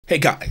Hey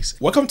guys,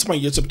 welcome to my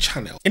YouTube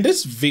channel. In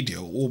this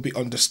video, we'll be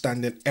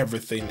understanding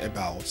everything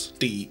about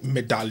the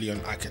Medallion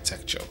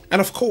architecture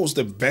and of course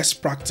the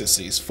best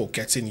practices for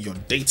getting your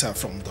data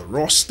from the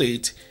raw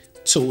state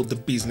to the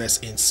business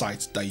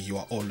insights that you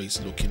are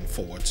always looking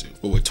forward to.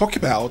 We will talk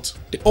about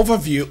the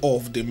overview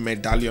of the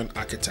Medallion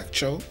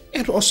architecture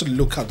and also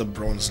look at the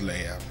bronze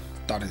layer.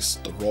 That is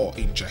the raw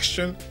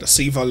ingestion, the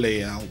silver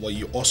layer, what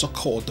you also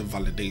call the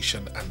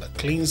validation, and the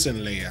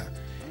cleansing layer.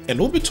 And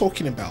we'll be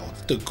talking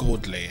about the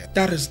gold layer,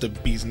 that is the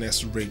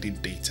business ready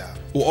data.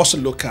 We'll also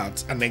look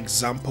at an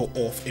example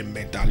of a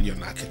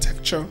Medallion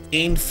architecture.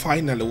 And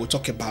finally, we'll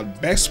talk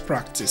about best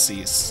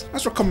practices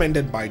as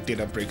recommended by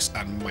Databricks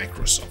and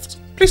Microsoft.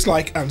 Please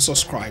like and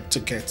subscribe to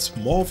get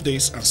more of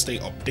this and stay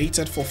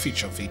updated for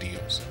future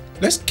videos.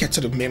 Let's get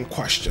to the main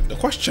question. The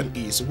question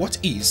is, what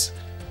is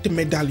the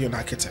Medallion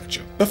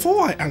architecture?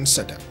 Before I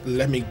answer that,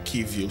 let me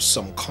give you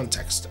some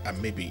context and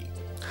maybe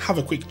have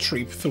a quick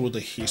trip through the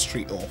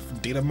history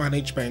of data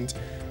management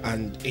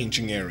and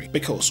engineering,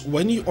 because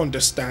when you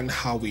understand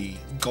how we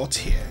got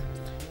here,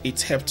 it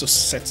helps to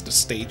set the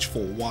stage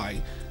for why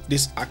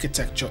this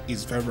architecture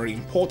is very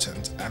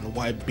important and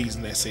why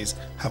businesses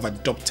have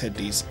adopted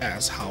this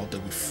as how they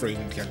will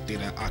frame their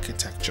data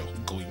architecture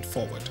going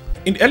forward.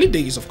 In the early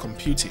days of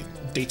computing,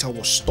 data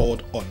was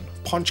stored on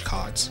punch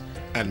cards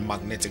and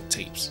magnetic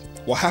tapes.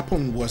 What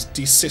happened was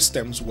these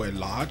systems were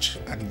large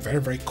and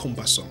very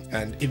cumbersome,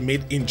 and it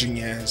made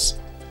engineers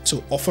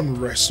to often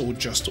wrestle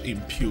just to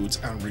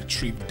input and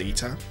retrieve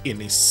data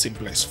in its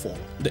simplest form.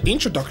 The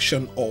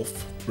introduction of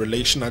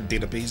relational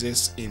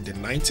databases in the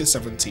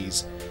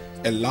 1970s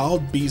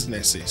allowed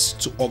businesses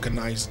to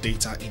organize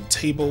data in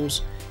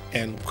tables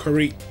and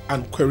query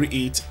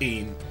it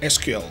in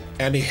SQL,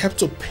 and it helped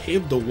to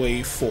pave the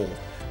way for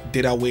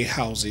data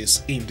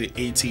warehouses in the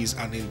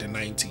 80s and in the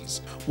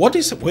 90s. What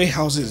these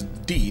warehouses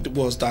did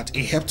was that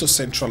it helped to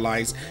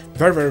centralize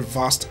very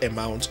vast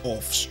amounts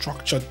of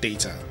structured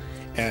data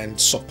and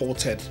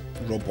supported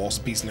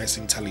robust business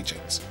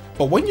intelligence.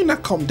 But when you now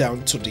come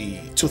down to the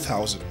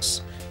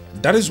 2000s,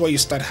 that is where you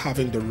start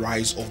having the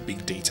rise of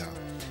big data.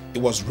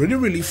 It was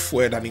really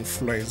fueled and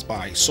influenced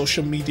by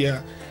social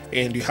media,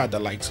 and you had the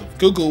likes of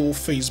Google,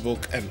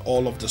 Facebook, and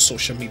all of the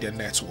social media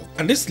network.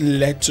 And this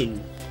led to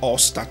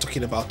us start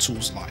talking about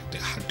tools like the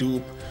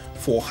Hadoop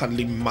for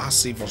handling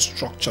massive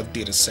unstructured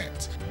data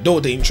sets, though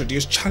they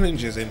introduced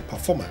challenges in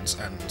performance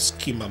and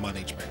schema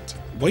management.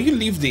 When you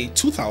leave the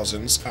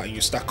 2000s and you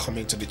start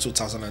coming to the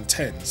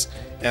 2010s,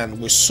 and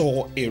we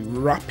saw a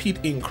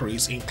rapid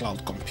increase in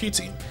cloud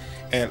computing,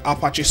 and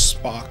Apache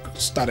Spark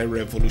started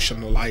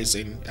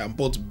revolutionizing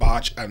both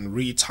batch and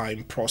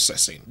real-time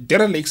processing.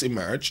 Data lakes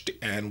emerged,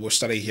 and we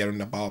started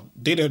hearing about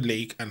data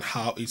lake and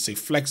how it's a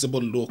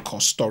flexible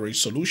low-cost storage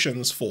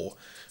solutions for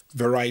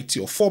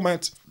variety of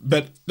formats.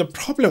 But the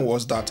problem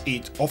was that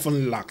it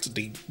often lacked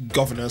the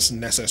governance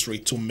necessary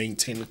to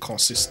maintain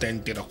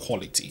consistent data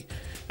quality.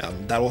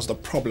 That was the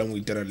problem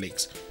with data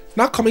lakes.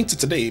 Now coming to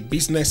today,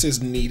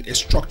 businesses need a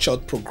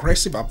structured,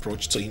 progressive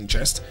approach to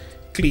ingest,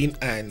 clean,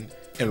 and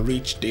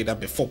enrich data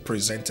before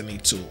presenting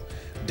it to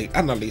the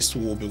analysts who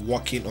will be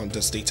working on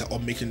this data or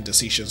making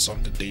decisions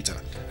on the data.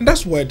 And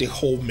that's where the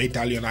whole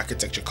Medallion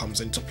architecture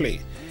comes into play.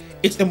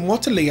 It's a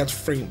multi-layered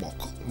framework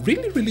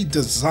really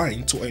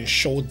designed to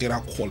ensure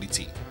data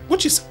quality,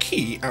 which is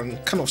key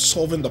and kind of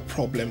solving the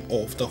problem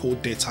of the whole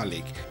data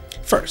lake.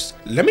 First,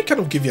 let me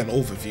kind of give you an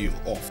overview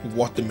of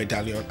what the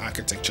Medallion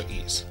architecture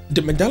is.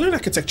 The Medallion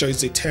architecture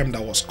is a term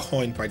that was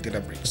coined by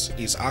Databricks.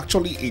 It's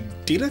actually a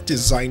data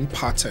design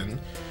pattern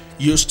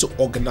used to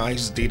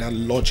organize data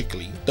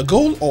logically. The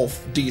goal of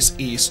this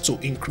is to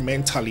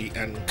incrementally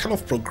and kind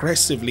of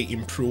progressively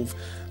improve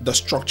the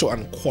structure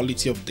and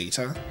quality of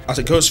data as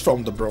it goes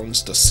from the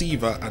bronze, the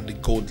silver, and the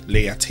gold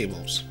layer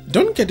tables.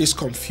 Don't get this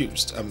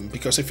confused,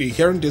 because if you're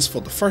hearing this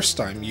for the first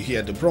time, you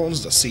hear the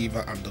bronze, the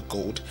silver, and the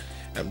gold.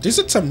 These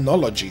are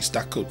terminologies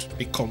that could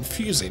be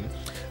confusing.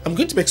 I'm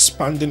going to be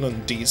expanding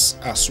on this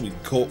as we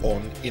go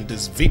on in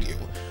this video,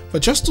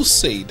 but just to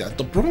say that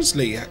the bronze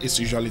layer is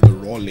usually the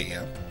raw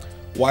layer,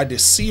 while the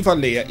silver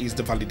layer is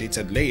the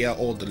validated layer,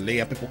 or the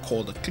layer people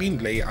call the clean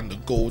layer, and the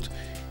gold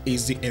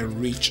is the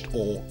enriched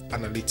or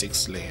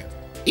analytics layer.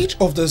 Each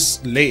of these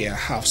layers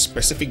have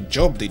specific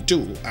job they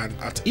do, and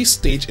at each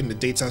stage in the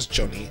data's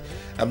journey,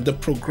 they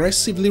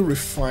progressively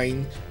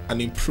refine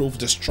and improve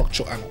the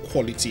structure and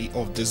quality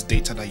of this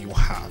data that you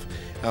have,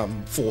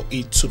 for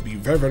it to be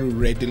very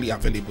readily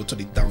available to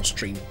the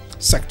downstream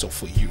sector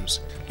for use.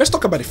 Let's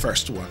talk about the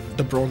first one,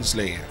 the bronze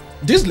layer.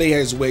 This layer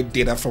is where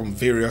data from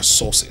various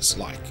sources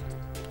like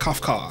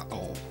Kafka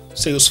or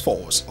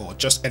Salesforce or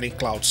just any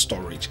cloud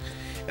storage.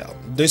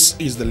 This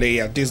is the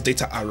layer this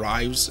data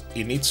arrives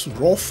in its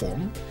raw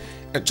form.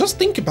 And just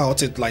think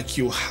about it like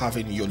you have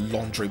in your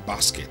laundry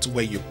basket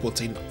where you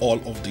put in all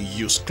of the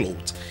used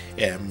clothes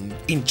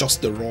in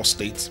just the raw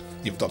state.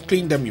 You've not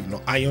cleaned them, you've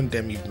not ironed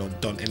them, you've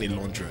not done any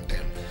laundry on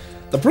them.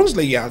 The bronze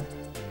layer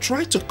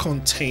tries to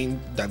contain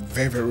that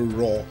very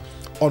raw,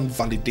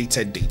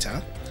 unvalidated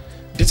data.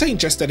 Data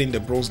ingested in the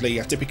bronze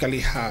layer typically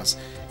has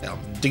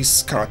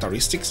these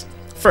characteristics.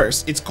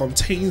 First, it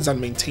contains and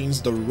maintains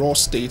the raw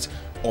state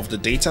of the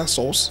data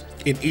source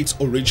in its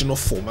original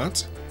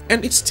format,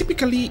 and it's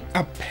typically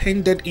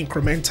appended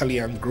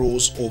incrementally and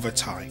grows over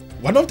time.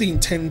 One of the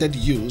intended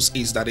use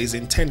is that it's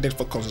intended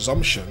for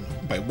consumption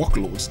by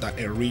workloads that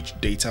enrich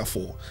data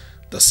for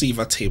the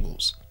Siva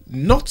tables,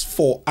 not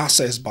for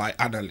access by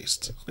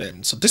analysts.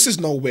 So this is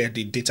not where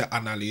the data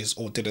analyst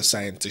or data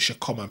scientist should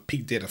come and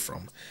pick data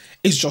from.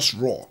 It's just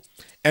raw.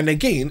 And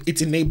again,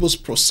 it enables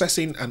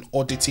processing and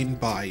auditing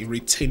by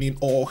retaining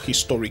all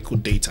historical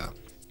data.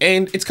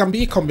 And it can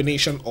be a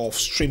combination of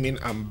streaming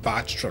and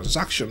batch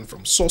transaction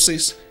from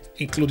sources,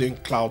 including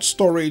cloud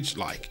storage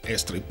like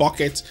S3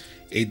 Bucket,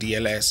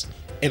 ADLS,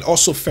 and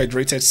also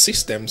federated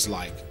systems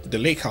like the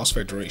Lakehouse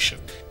Federation.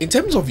 In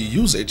terms of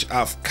usage,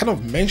 I've kind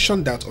of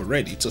mentioned that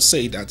already to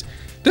say that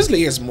this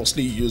layer is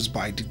mostly used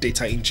by the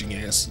data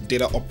engineers,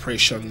 data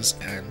operations,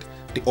 and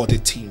the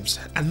audit teams,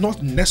 and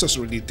not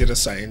necessarily data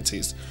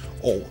scientists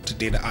or the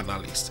data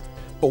analysts.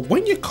 But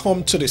when you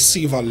come to the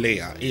Siva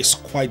layer, it's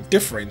quite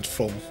different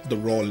from the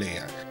raw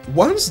layer.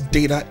 Once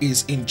data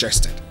is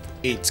ingested,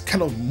 it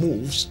kind of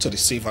moves to the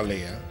Siva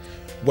layer,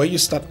 where you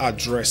start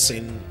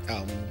addressing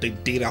the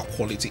data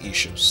quality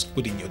issues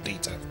within your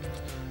data.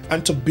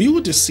 And to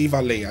build the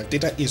Siva layer,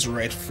 data is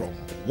read from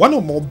one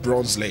or more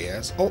bronze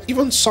layers, or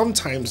even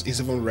sometimes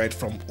is even read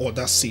from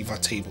other Siva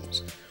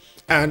tables,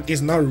 and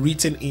is now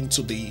written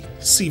into the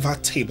Siva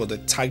table, the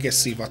target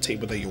Siva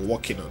table that you're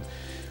working on.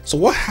 So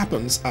what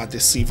happens at the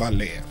Siva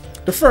layer?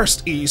 The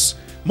first is,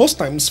 most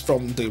times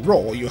from the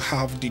raw, you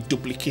have the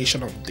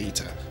duplication of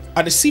data.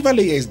 At the Siva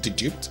layer is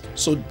deduped,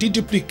 so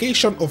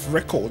deduplication of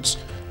records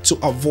to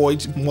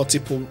avoid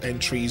multiple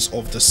entries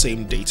of the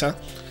same data.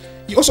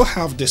 You also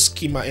have the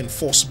schema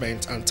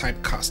enforcement and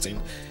typecasting,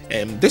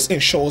 and this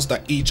ensures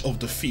that each of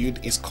the field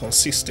is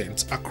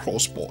consistent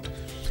across board.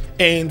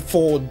 And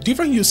for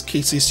different use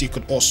cases, you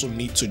could also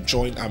need to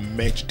join and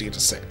merge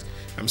dataset,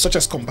 such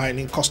as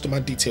combining customer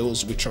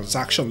details with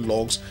transaction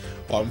logs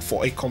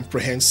for a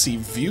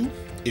comprehensive view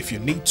if you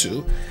need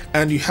to.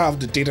 And you have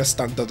the data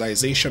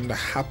standardization that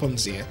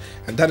happens here,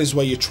 and that is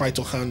where you try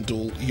to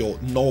handle your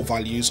null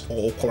values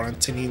or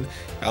quarantining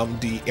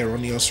the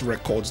erroneous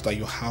records that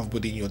you have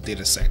within your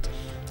dataset.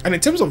 And in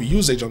terms of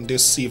usage on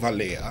this Siva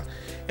layer,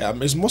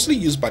 it's mostly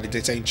used by the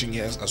data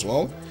engineers as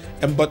well,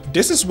 but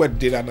this is where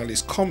data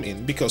analysts come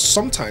in, because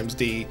sometimes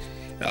they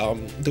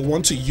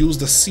want to use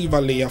the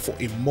Siva layer for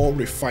a more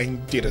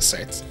refined data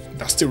set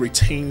that still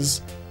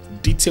retains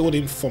detailed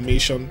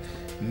information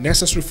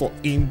necessary for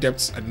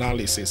in-depth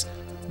analysis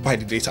by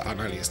the data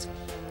analyst.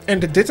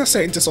 And the data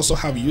scientists also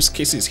have use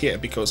cases here,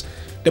 because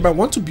they might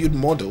want to build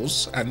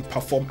models and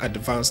perform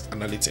advanced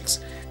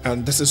analytics,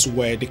 and this is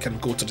where they can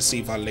go to the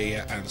Siva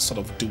layer and sort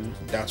of do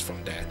that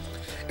from there.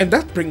 And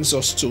that brings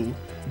us to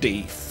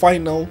the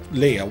final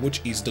layer,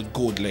 which is the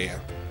gold layer.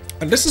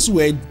 And this is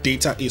where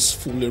data is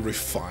fully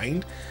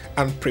refined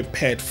and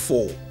prepared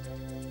for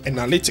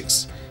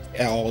analytics,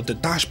 or the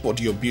dashboard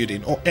you're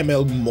building, or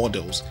ML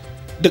models.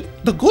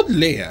 The gold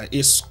layer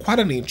is quite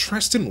an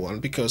interesting one,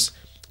 because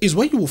it's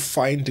where you will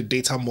find the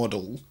data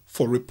model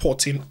for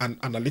reporting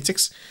and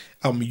analytics,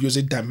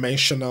 using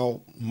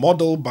dimensional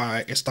model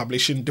by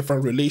establishing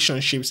different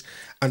relationships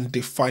and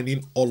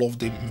defining all of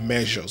the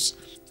measures.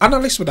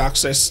 Analysts with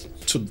access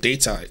to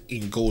data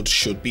in gold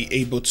should be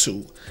able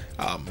to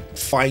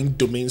find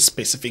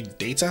domain-specific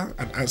data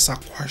and answer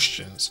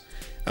questions.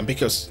 And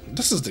because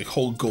this is the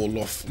whole goal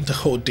of the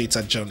whole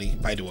data journey,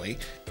 by the way.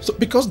 So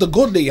because the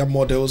gold layer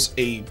models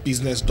a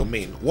business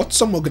domain, what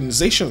some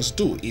organizations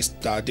do is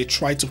that they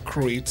try to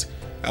create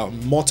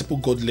multiple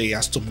gold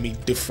layers to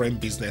meet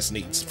different business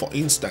needs. For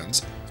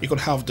instance, you could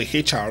have the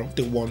HR,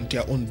 they want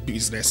their own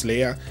business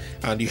layer,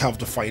 and you have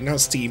the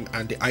finance team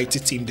and the IT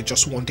team, they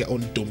just want their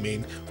own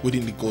domain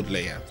within the gold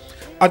layer.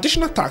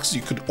 Additional tasks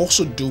you could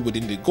also do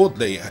within the gold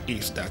layer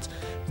is that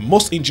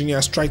most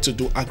engineers try to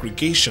do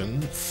aggregation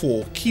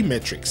for key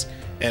metrics,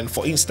 and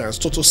for instance,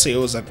 total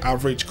sales and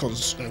average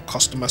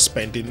customer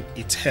spending.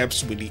 It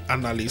helps with the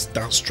analyst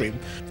downstream,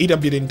 either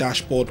building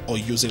dashboard or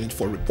using it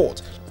for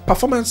report.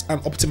 Performance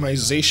and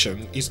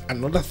optimization is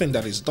another thing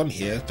that is done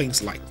here,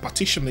 things like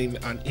partitioning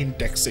and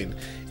indexing.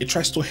 It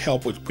tries to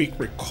help with quick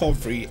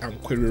recovery and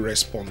query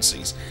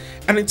responses.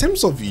 And in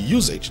terms of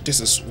usage,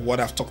 this is what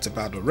I've talked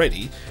about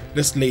already.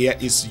 This layer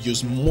is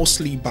used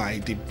mostly by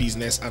the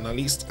business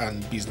analysts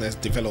and business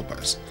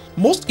developers.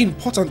 Most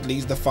importantly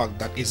is the fact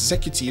that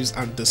executives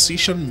and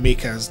decision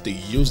makers, they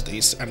use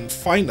this. And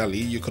finally,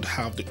 you could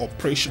have the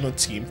operational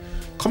team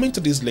coming to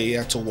this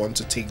layer to want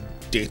to take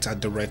data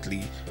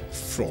directly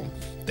from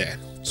there.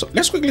 So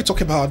let's quickly talk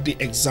about the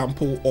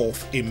example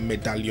of a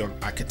medallion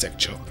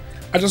architecture.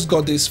 I just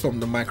got this from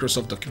the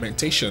Microsoft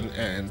documentation,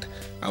 and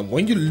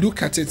when you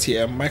look at it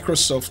here,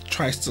 Microsoft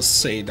tries to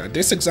say that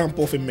this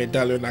example of a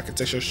medallion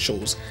architecture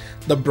shows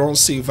the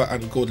bronze, silver,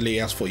 and gold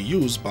layers for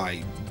use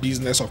by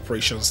business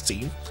operations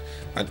team,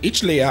 and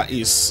each layer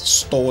is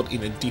stored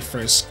in a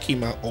different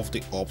schema of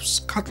the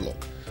ops catalog.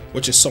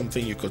 which is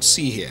something you could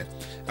see here.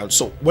 And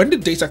so when the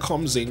data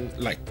comes in,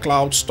 like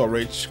cloud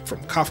storage from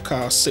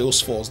Kafka,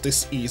 Salesforce,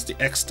 this is the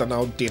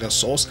external data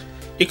source.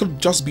 It could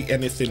just be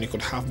anything. You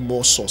could have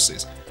more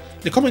sources.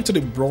 They come into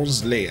the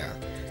bronze layer,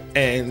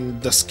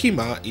 and the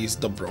schema is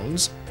the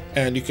bronze,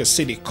 and you can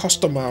see the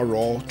customer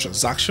raw,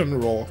 transaction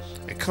raw,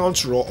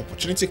 account raw,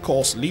 opportunity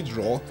calls, lead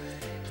raw.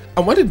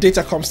 And when the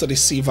data comes to the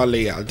silver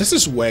layer, this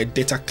is where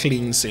data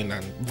cleansing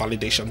and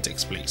validation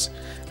takes place.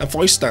 And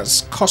for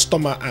instance,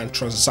 customer and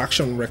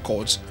transaction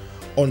records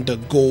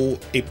undergo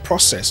a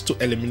process to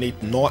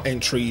eliminate null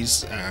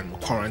entries and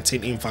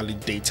quarantine invalid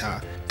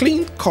data.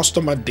 Clean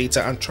customer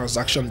data and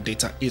transaction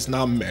data is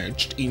now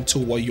merged into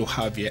what you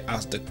have here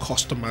as the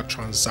customer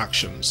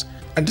transactions.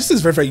 And this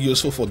is very, very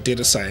useful for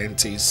data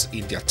scientists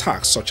in their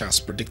tasks such as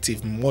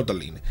predictive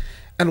modeling.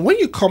 And when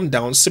you come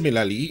down,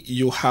 similarly,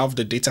 you have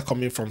the data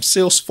coming from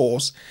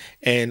Salesforce,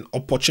 and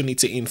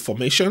opportunity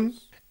information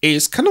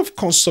is kind of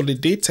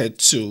consolidated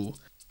to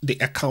the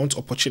account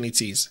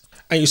opportunities.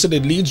 And you see the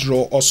leads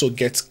raw also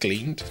gets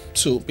cleaned,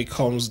 so it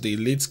becomes the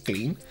leads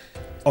clean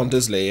on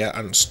this layer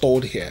and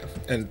stored here.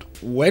 And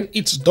when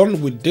it's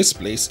done with this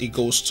place, it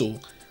goes to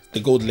the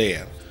gold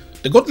layer.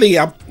 The gold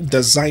layer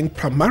designed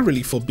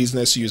primarily for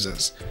business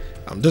users.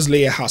 This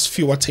layer has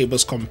fewer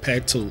tables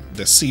compared to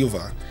the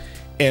silver.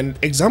 And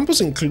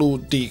examples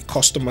include the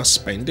customer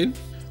spending,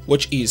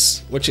 which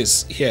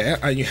is here,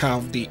 and you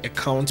have the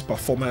account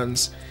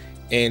performance,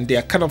 and they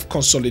are kind of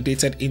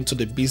consolidated into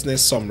the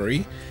business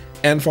summary.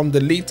 And from the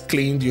lead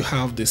cleaned, you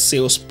have the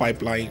sales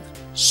pipeline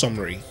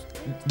summary.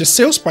 The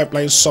sales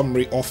pipeline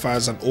summary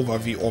offers an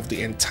overview of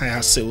the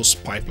entire sales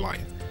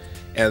pipeline,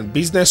 and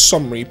business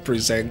summary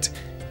present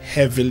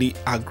heavily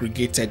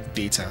aggregated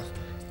data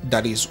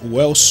that is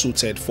well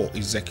suited for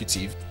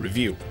executive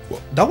review.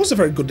 Well, that was a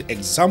very good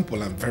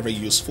example and very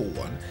useful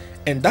one,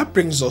 and that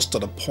brings us to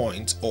the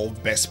point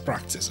of best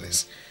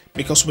practices,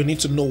 because we need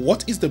to know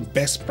what is the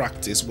best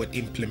practice when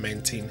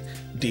implementing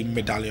the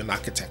Medallion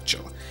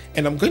architecture.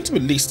 And I'm going to be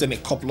listing a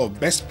couple of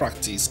best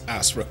practices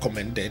as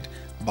recommended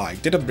by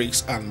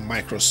Databricks and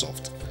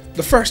Microsoft.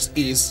 The first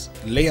is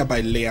layer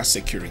by layer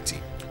security.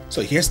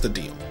 So here's the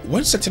deal.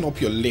 When setting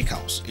up your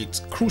lakehouse,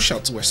 it's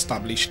crucial to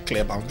establish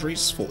clear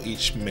boundaries for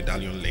each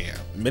medallion layer.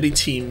 Many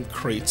teams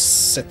create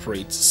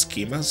separate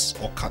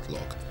schemas or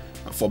catalog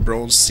for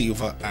bronze,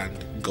 silver, and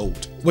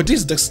gold. With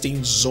these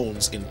distinct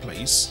zones in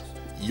place,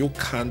 you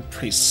can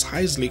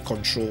precisely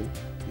control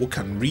who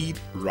can read,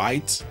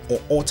 write,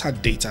 or alter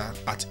data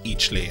at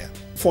each layer.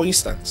 For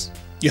instance,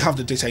 you have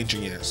the data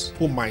engineers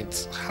who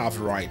might have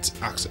write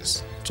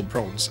access to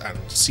bronze and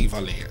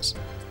silver layers,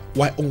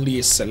 while only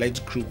a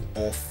select group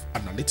of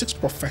analytics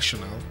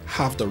professionals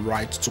have the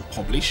right to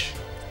publish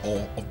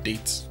or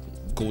update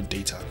gold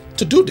data.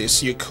 To do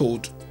this, you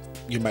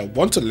might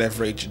want to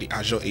leverage the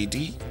Azure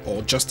AD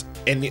or just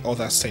any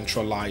other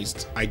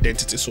centralized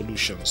identity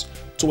solutions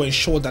to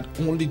ensure that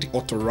only the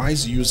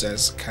authorized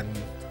users can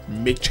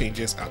make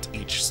changes at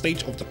each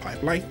stage of the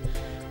pipeline,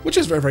 which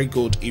is very, very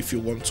good if you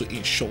want to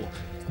ensure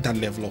that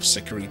level of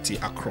security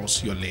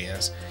across your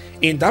layers.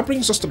 And that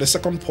brings us to the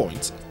second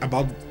point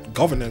about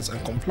governance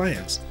and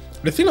compliance.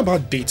 The thing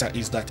about data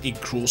is that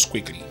it grows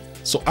quickly.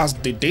 So as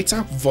the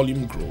data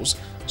volume grows,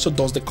 so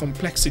does the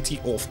complexity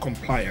of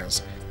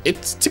compliance.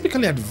 It's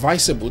typically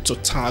advisable to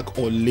tag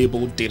or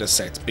label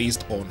datasets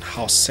based on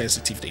how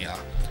sensitive they are.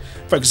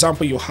 For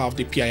example, you have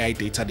the PII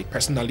data, the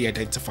personally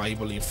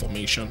identifiable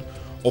information,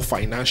 or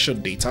financial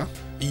data.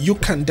 You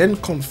can then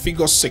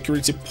configure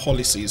security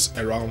policies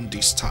around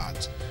these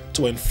tags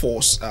to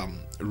enforce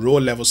row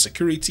level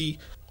security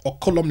or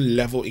column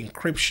level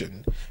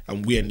encryption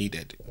and where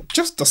needed.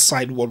 Just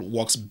decide what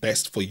works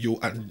best for you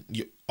and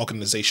your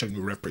organization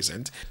you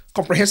represent.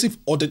 Comprehensive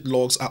audit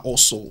logs are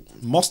also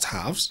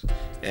must-haves,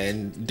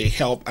 and they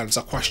help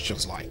answer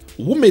questions like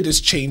who made these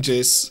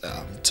changes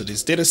to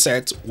this data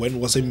set, when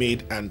was it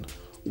made, and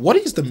what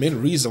is the main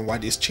reason why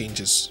these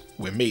changes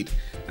were made.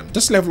 And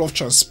this level of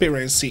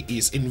transparency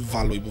is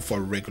invaluable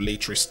for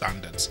regulatory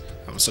standards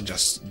such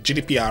as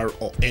GDPR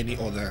or any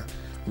other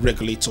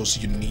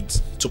regulators you need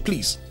to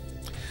please.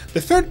 The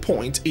third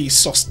point is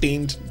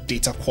sustained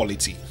data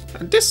quality,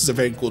 and this is a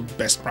very good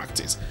best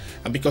practice,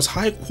 and because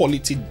high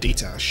quality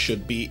data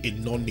should be a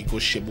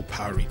non-negotiable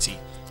priority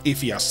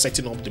if you are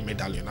setting up the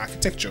Medallion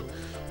architecture.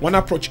 One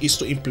approach is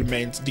to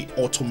implement the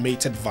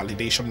automated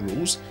validation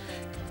rules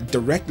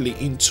directly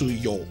into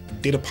your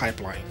data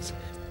pipelines,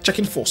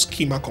 checking for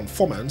schema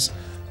conformance,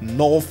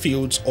 null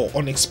fields, or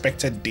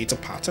unexpected data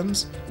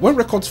patterns. When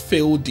records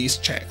fail these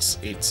checks,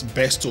 it's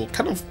best to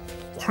kind of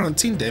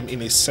quarantine them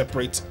in a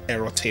separate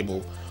error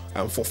table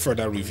for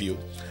further review,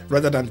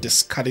 rather than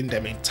discarding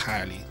them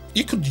entirely.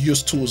 You could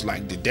use tools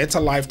like the data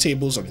live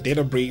tables on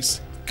Databricks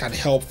can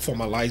help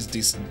formalize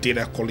these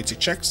data quality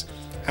checks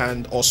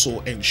and also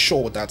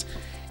ensure that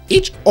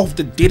each of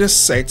the data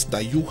sets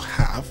that you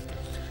have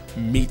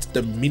meet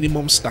the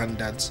minimum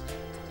standards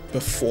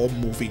before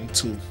moving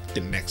to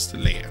the next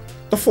layer.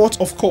 The fourth,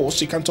 of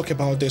course, you can't talk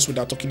about this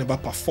without talking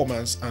about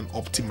performance and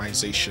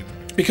optimization,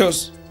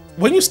 because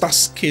when you start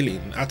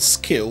scaling at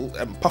scale,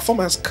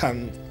 performance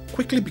can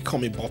quickly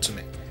become a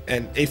bottleneck.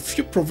 And a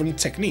few proven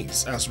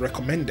techniques as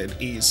recommended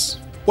is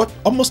what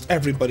almost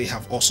everybody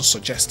have also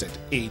suggested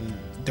in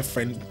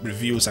different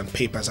reviews and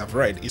papers I've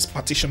read, is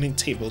partitioning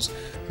tables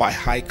by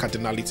high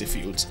cardinality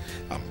fields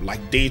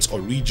like date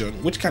or region,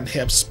 which can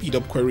help speed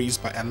up queries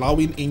by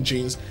allowing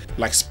engines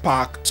like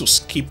Spark to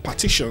skip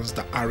partitions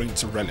that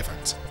aren't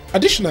relevant.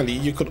 Additionally,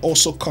 you could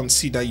also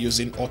consider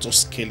using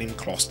auto-scaling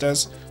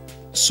clusters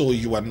so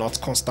you are not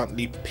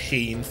constantly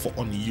paying for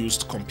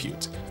unused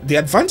compute. The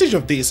advantage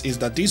of this is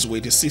that this way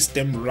the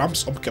system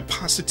ramps up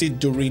capacity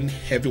during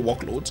heavy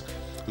workloads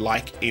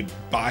like a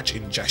batch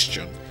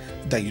ingestion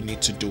that you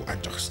need to do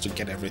and just to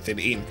get everything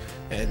in,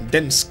 and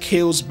then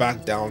scales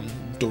back down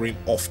during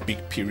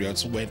off-peak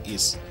periods when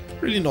it's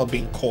really not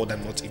being called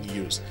and not in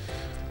use.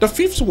 The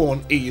fifth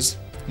one is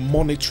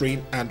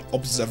monitoring and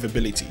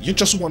observability. You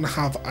just want to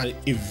have an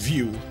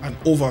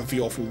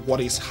overview of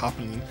what is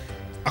happening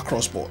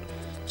across board.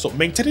 So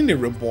maintaining a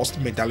robust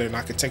Medallion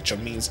architecture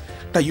means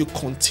that you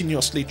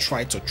continuously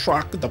try to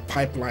track the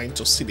pipeline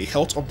to see the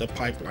health of the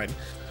pipeline.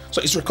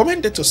 So it's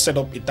recommended to set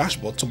up a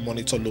dashboard to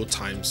monitor load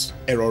times,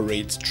 error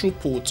rates,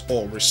 throughput,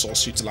 or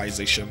resource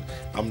utilization,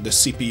 the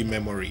CPU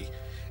memory.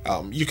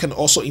 You can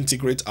also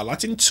integrate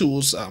alerting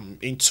tools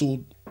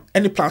into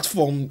any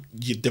platform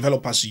your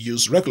developers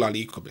use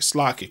regularly. It could be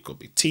Slack, it could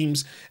be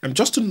Teams, and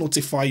just to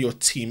notify your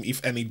team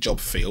if any job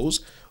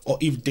fails or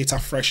if data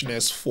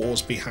freshness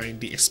falls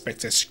behind the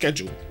expected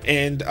schedule.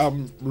 And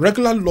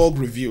regular log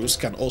reviews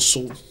can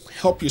also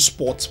help you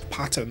spot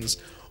patterns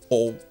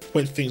or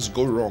when things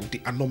go wrong,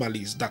 the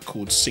anomalies that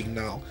could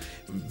signal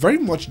very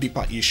much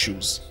deeper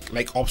issues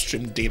like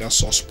upstream data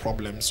source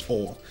problems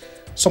or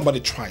somebody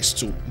tries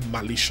to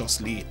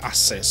maliciously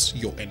access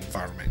your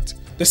environment.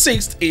 The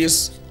sixth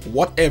is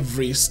what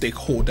every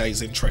stakeholder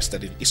is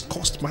interested in, is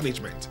cost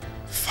management.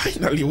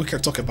 Finally, we can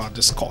talk about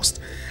this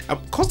cost.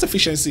 Cost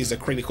efficiency is a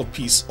critical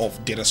piece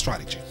of data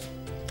strategy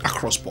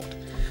across board.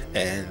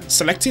 And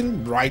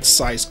selecting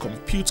right-sized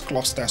compute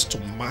clusters to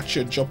match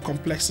your job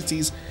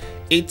complexities,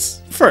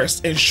 it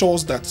first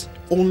ensures that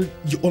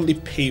you only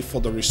pay for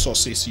the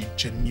resources you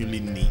genuinely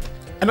need.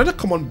 Another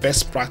common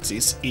best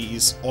practice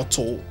is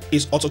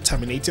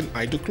auto-terminating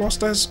idle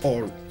clusters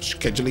or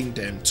scheduling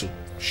them to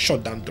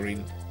shut down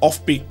during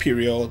off-peak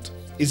period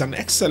is an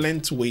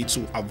excellent way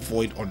to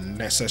avoid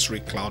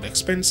unnecessary cloud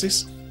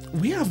expenses.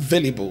 Where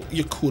available,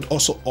 you could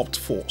also opt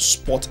for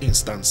spot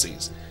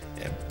instances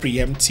and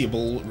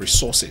preemptible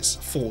resources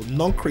for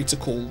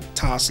non-critical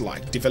tasks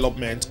like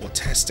development or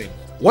testing.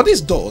 What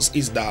this does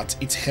is that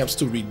it helps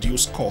to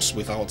reduce costs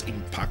without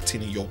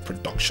impacting your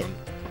production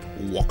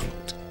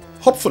workload.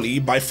 Hopefully,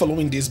 by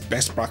following these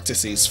best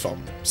practices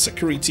from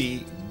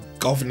security,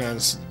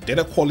 governance,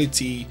 data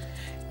quality,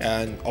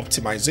 and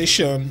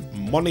optimization,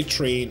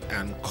 monitoring,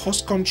 and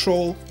cost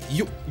control,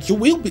 you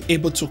will be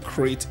able to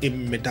create a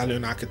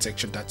Medallion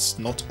architecture that's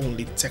not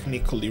only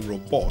technically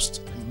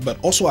robust, but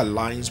also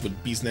aligns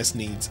with business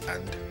needs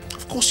and,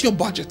 of course, your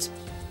budget.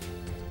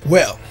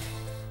 Well,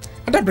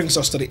 and that brings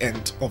us to the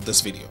end of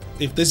this video.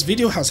 If this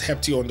video has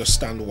helped you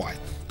understand why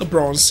the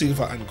bronze,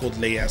 silver, and gold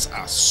layers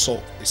are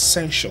so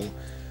essential,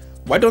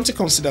 why don't you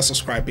consider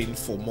subscribing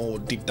for more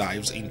deep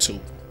dives into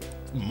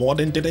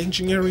modern data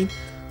engineering?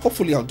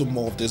 Hopefully I'll do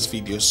more of these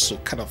videos to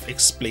kind of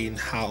explain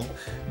how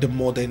the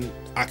modern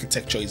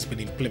architecture is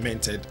being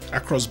implemented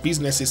across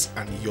businesses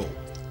and your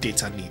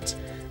data needs.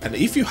 And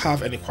if you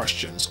have any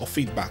questions or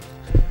feedback,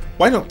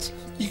 why not?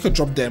 You could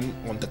drop them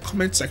on the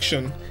comment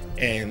section,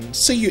 and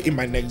see you in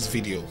my next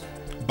video.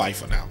 Bye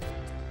for now.